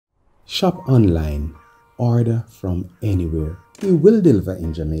Shop online, order from anywhere. We will deliver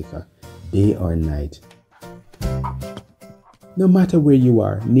in Jamaica, day or night. No matter where you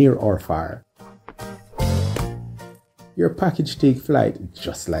are, near or far. Your package take flight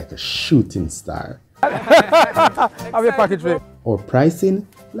just like a shooting star. Have your package ready. Or pricing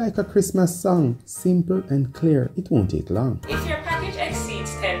like a Christmas song, simple and clear. It won't take long. If your package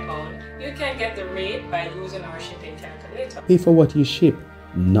exceeds £10, you can get the rate by using our shipping calculator. Pay for what you ship,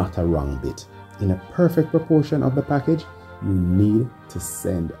 not a wrong bit. In a perfect proportion of the package you need to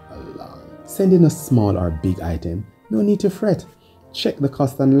send along. Sending a small or big item, no need to fret. Check the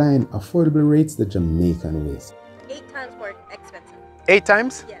cost online. Affordable rates the Jamaican ways. 8 times more expensive. 8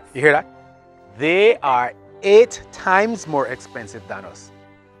 times? Yes. You hear that? They are 8 times more expensive than us.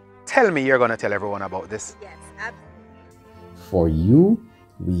 Tell me you're going to tell everyone about this. Yes, absolutely. For you,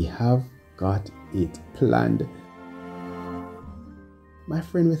 we have got it planned. My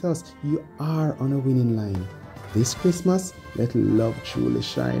friend, with us, you are on a winning line. This Christmas, let love truly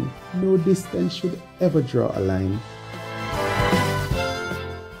shine. No distance should ever draw a line.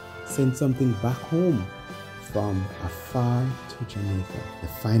 Send something back home from afar to Jamaica. The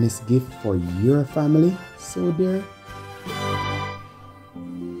finest gift for your family, so dear.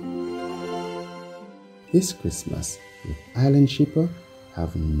 This Christmas, with Island Shipper,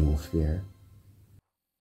 have no fear.